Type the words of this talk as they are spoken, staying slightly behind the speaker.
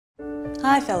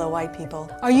Hi, fellow white people.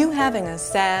 Are you having a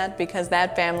sad because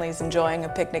that family's enjoying a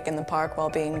picnic in the park while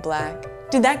being black?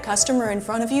 Did that customer in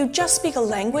front of you just speak a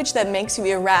language that makes you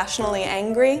irrationally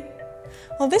angry?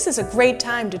 Well, this is a great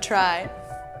time to try.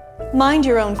 Mind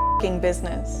your own f***ing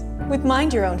business. With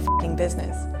Mind Your Own F***ing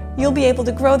Business, you'll be able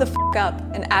to grow the f*** up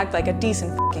and act like a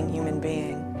decent f***ing human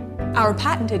being. Our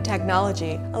patented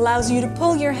technology allows you to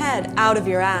pull your head out of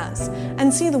your ass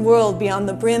and see the world beyond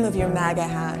the brim of your MAGA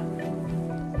hat.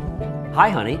 Hi,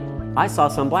 honey. I saw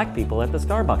some black people at the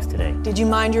Starbucks today. Did you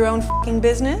mind your own f***ing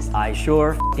business? I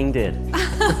sure f***ing did.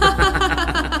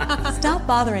 Stop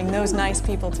bothering those nice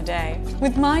people today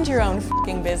with Mind Your Own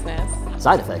F***ing Business.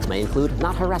 Side effects may include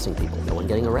not harassing people, no one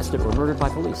getting arrested or murdered by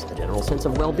police, a general sense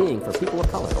of well-being for people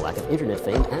of color, a lack of internet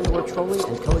fame, and/or trolling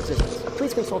and coexistence.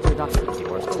 Please consult your doctor if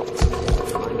you are still.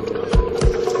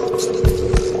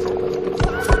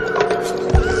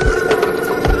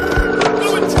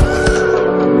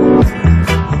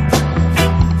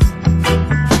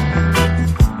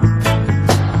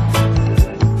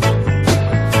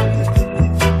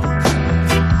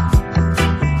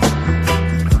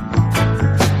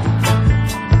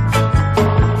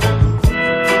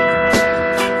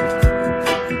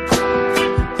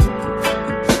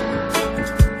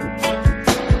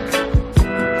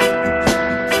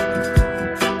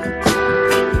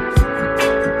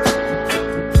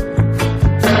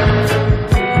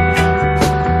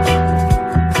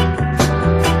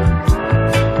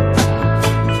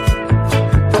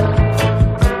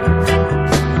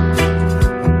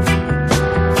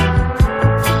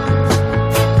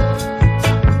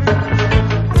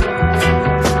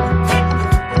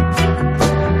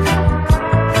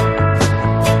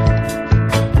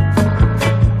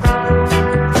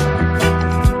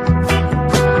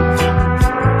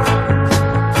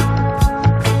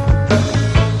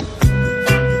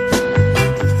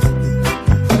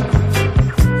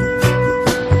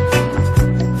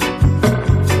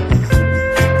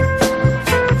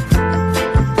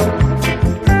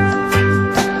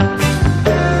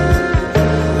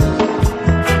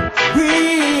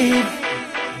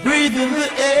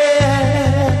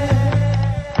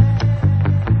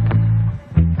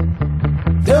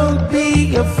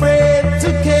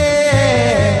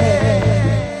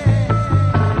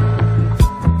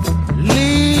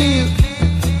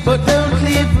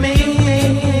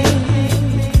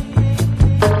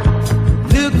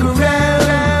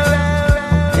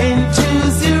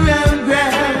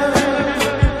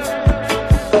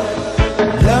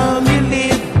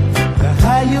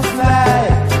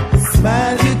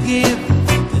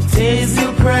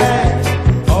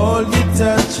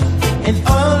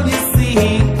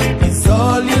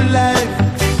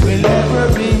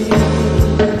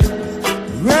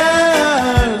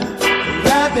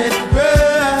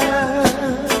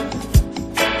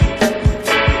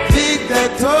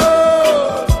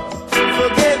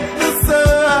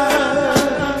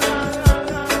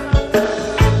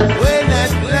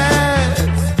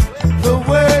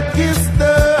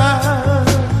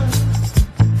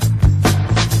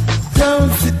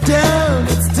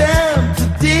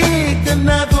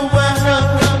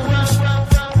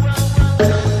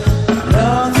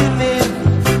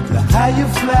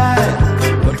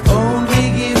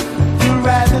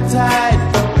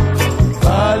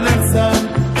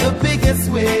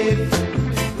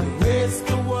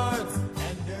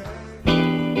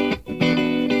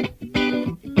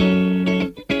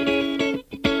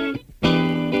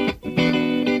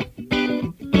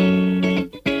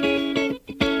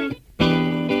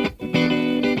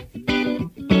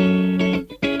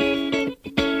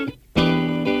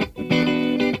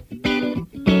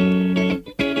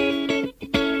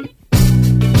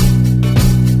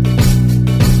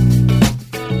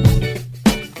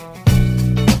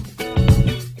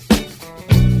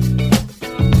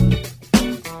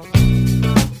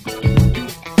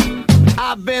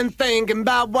 I've been thinking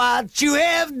about what you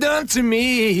have done to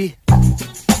me.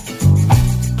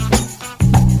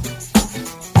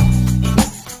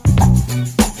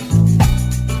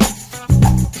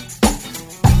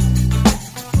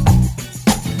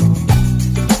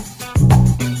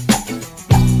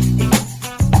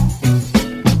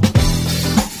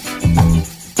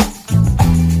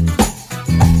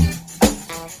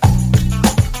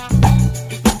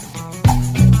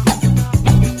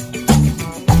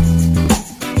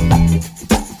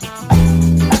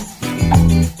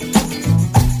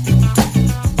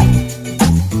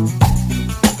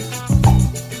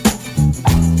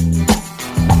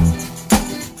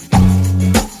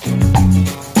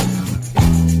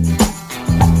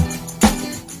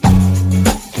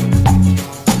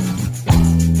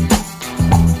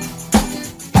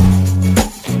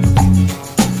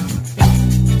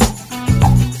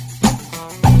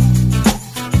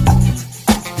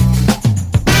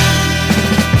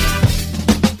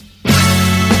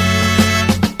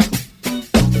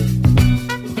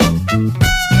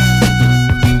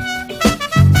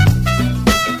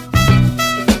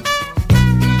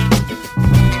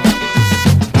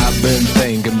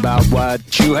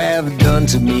 what you have done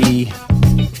to me.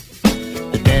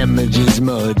 The damage is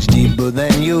much deeper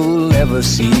than you'll ever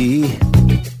see.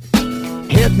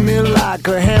 Hit me like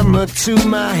a hammer to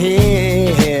my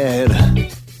head.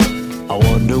 I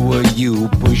wonder were you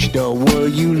pushed or were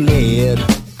you led?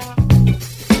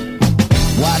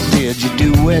 Why did you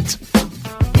do it?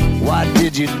 Why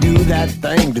did you do that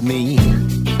thing to me?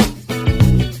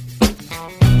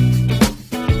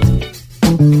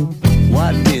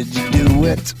 Why did you do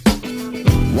it?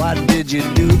 Why did you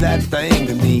do that thing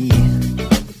to me?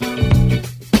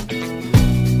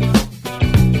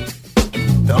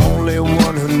 The only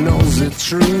one who knows the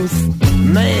truth,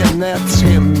 man, that's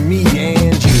him, me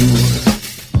and you.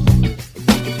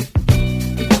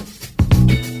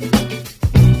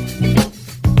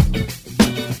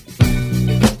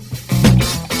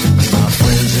 My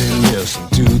friends, they listen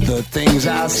to the things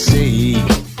I say.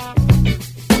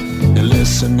 They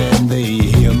listen and they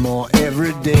hear more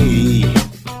every day.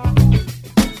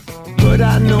 But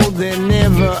I know they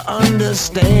never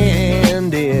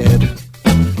understand it,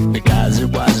 because it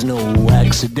was no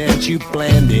accident, you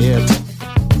planned it.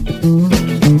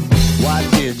 Why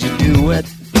did you do it?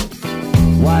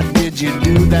 Why did you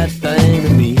do that thing to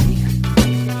me?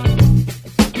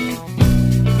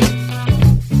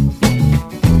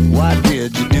 Why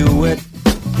did you do it?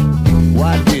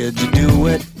 Why did you do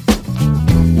it?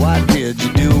 Why did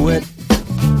you do it?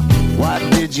 Why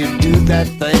did you do that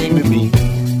thing to me?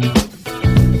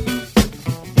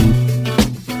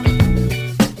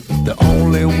 The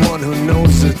only one who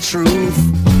knows the truth,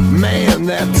 man,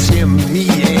 that's him, me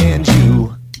and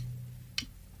you.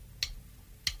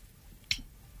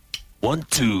 1,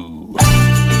 2.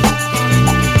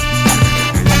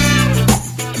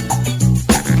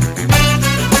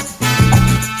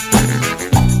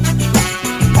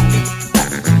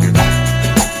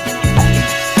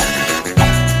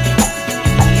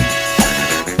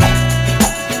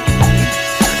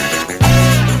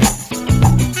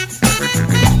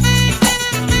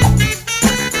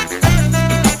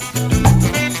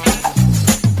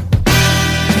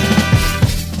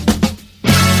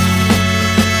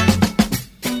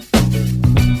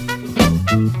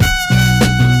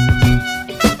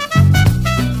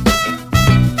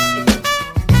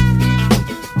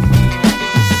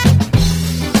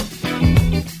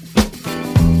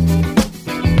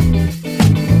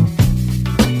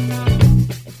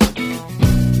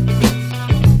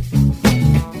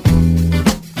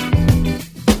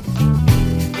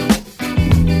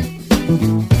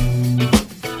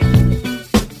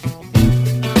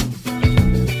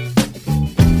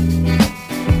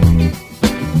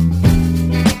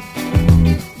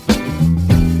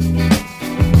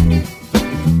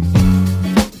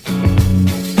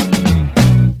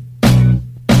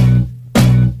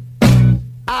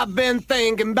 I've been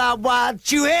thinking about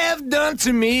what you have done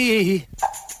to me.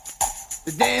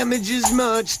 The damage is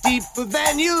much deeper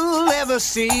than you'll ever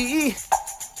see.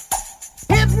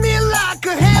 Hit me like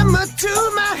a hammer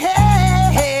to my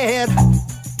head.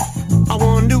 I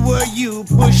wonder were you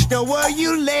pushed or were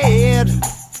you led?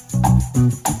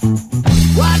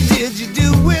 Why did you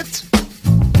do it?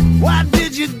 Why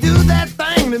did you do that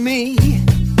thing to me?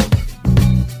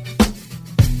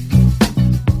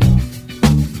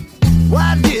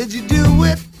 Why did you do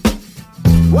it?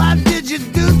 Why did you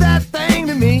do that thing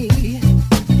to me?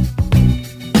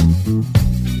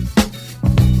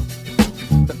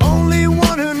 The only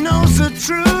one who knows the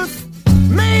truth,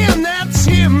 man, that's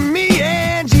him, me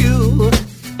and you.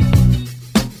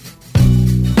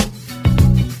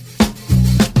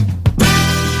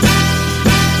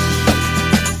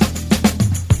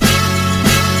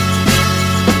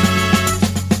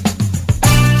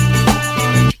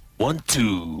 One,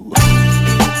 two.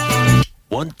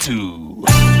 1, 2.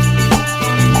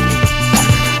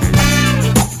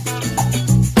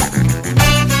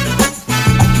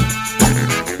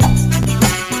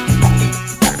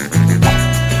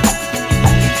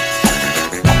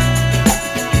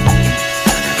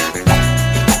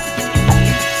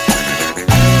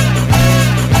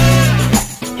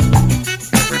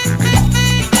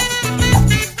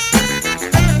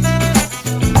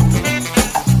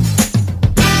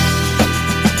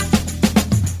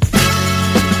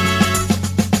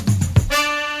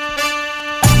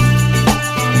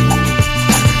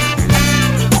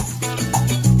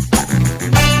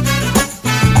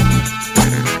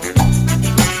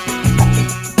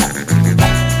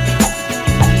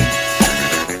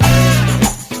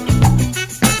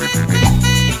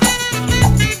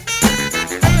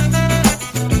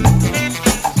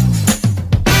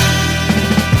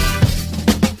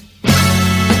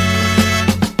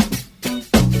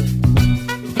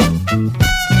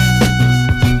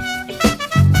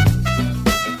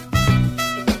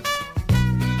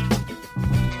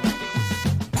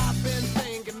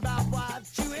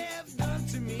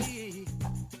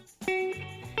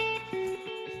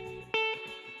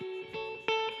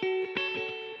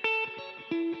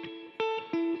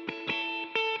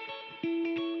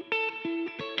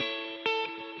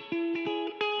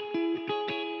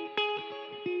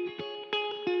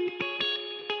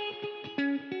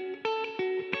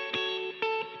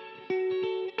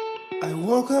 I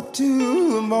woke up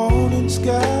to the morning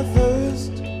sky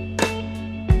first.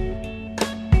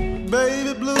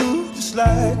 Baby blue, just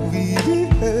like we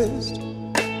rehearsed.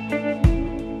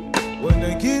 When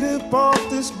they get up off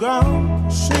this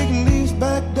ground, shaking leaves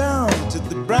back down to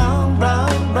the brown,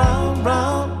 brown, brown,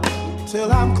 brown,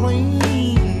 till I'm clean.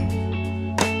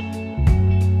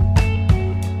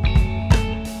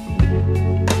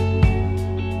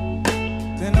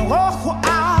 Then I walk where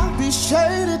I'll be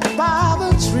shaded by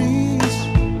the trees,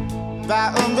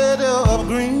 by a meadow of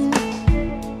green,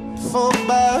 for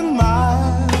about a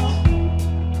mile.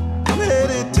 I'm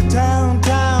headed to town,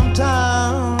 town,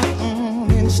 town,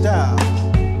 in style,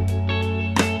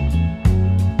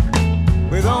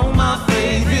 with all my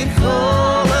favorite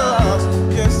colors.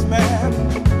 Yes, ma'am,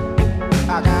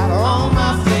 I got all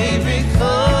my favorite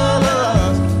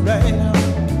colors right now.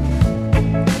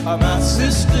 My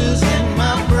sisters and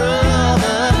my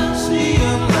brothers, see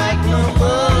them like no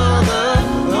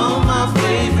other. All my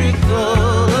favorite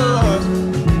colors.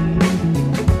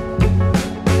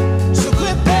 So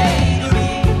good day to me,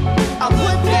 a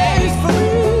good day for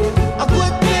me, a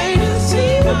good day to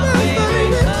see my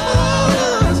favorite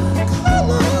colors.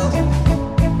 Colors.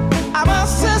 My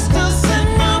sisters and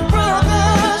my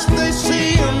brothers, they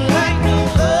see them like no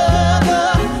other.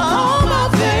 All my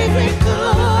favorite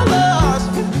colors.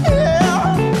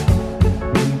 Yeah,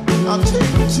 I'll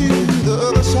take you to the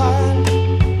other side,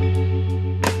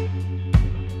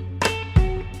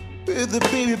 where the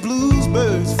baby blues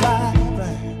birds fly,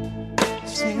 right?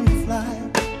 See them fly.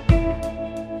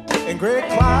 And gray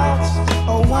clouds,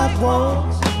 or white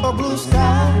walls, or blue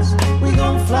skies, we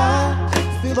gon' fly,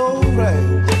 feel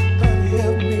alright. Daddy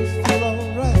help me feel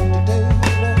alright today,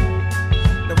 right?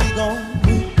 Now we gon'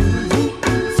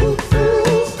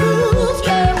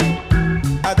 yeah.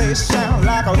 They sound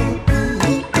like a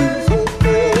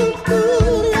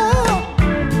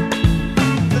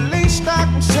the least I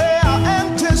can say, I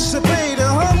anticipate a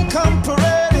homecoming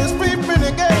parade is beeping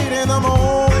the gate in the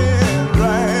morning,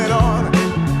 right on.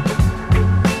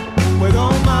 With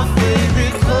all my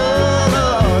favorite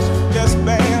colors, yes,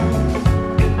 ma'am,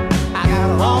 I got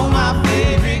all my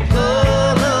favorite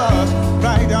colors,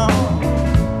 right on.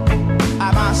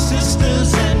 My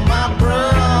sisters and my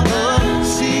brothers,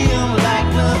 see them like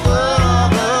no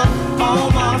other. All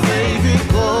my favorite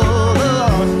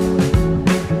colors.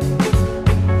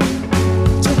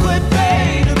 It's a good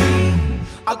day to me,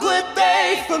 a good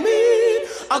day for me,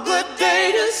 a good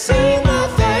day to see my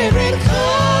favorite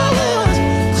colors.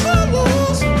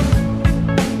 Colors.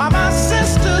 My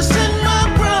sisters and my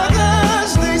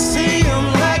brothers, they see them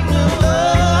like no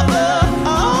other.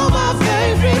 All my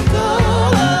favorite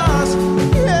colors.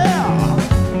 Yeah,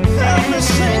 help me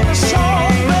sing a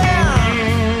song, man.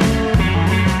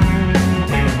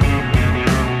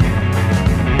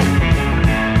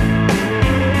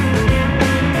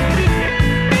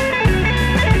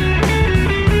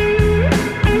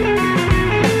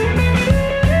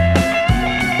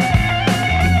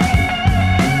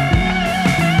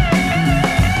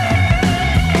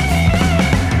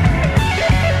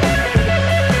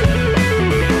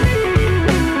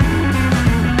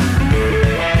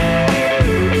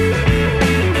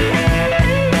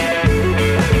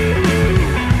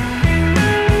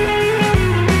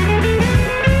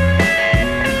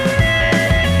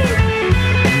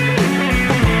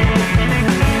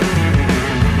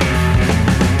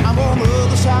 I'm on the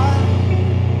other side,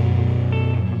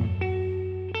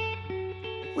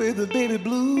 where the baby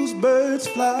blues birds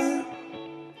fly,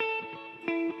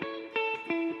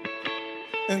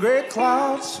 and gray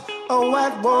clouds, or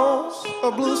white walls,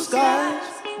 or blue skies,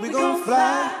 we gon'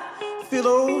 fly, feel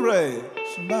alright.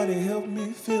 Somebody help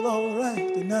me feel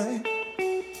alright tonight.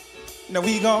 Now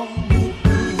we gon' move,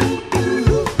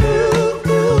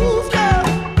 yeah.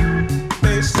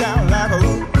 They sound like a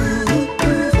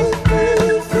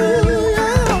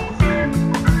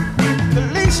the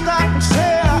least I can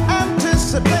say, I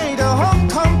anticipate a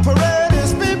homecoming parade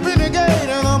is beeping the gate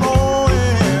in the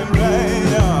morning,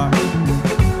 right on.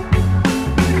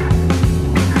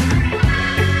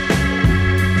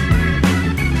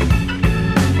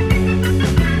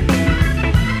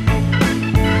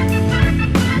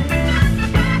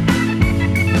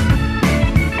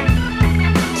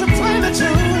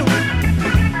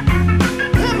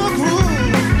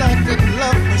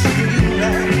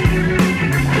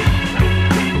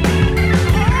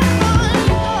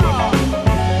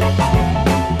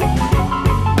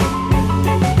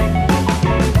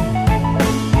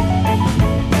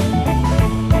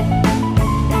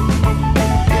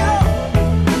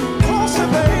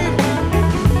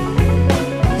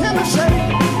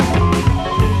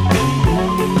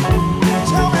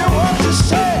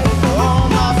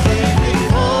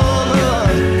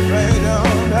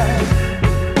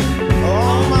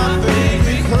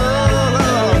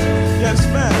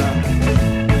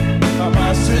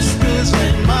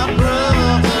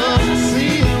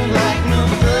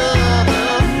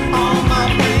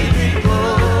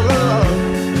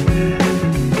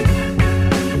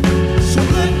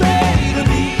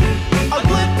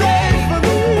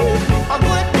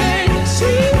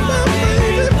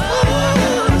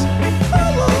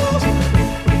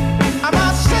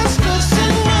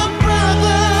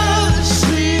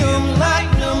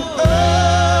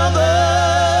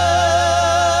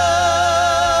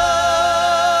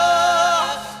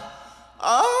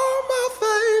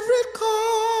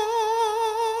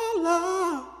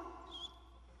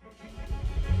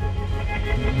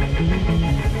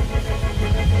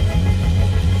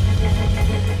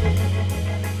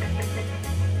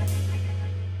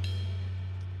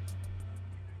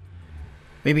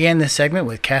 We began this segment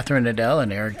with Catherine Adele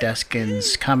and Eric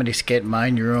Deskin's comedy skit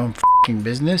Mind Your Own F***ing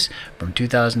Business from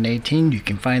 2018. You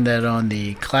can find that on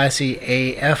the Classy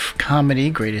AF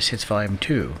Comedy Greatest Hits Volume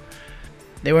 2.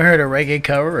 Then we heard a reggae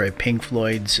cover of Pink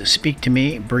Floyd's Speak to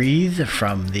Me, Breathe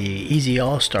from the Easy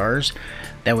All-Stars.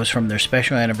 That was from their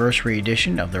special anniversary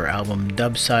edition of their album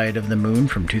Dub Side of the Moon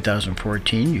from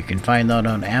 2014. You can find that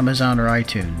on Amazon or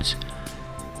iTunes.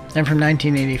 Then from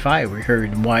 1985, we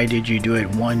heard Why Did You Do It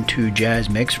 1-2 Jazz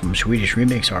Mix from Swedish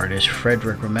remix artist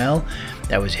Fredrik Rummel.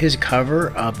 That was his cover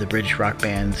of the British rock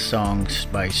band Songs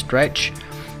by Stretch,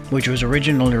 which was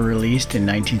originally released in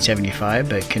 1975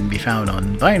 but can be found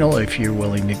on vinyl if you're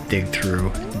willing to dig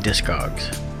through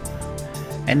Discogs.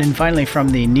 And then finally from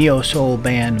the neo-soul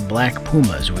band Black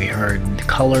Pumas, we heard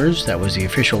Colors. That was the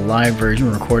official live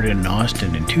version recorded in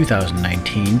Austin in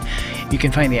 2019. You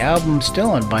can find the album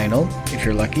still on vinyl if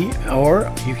you're lucky,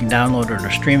 or you can download it or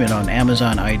stream it on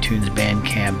Amazon, iTunes,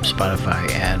 Bandcamp, Spotify,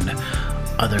 and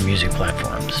other music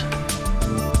platforms.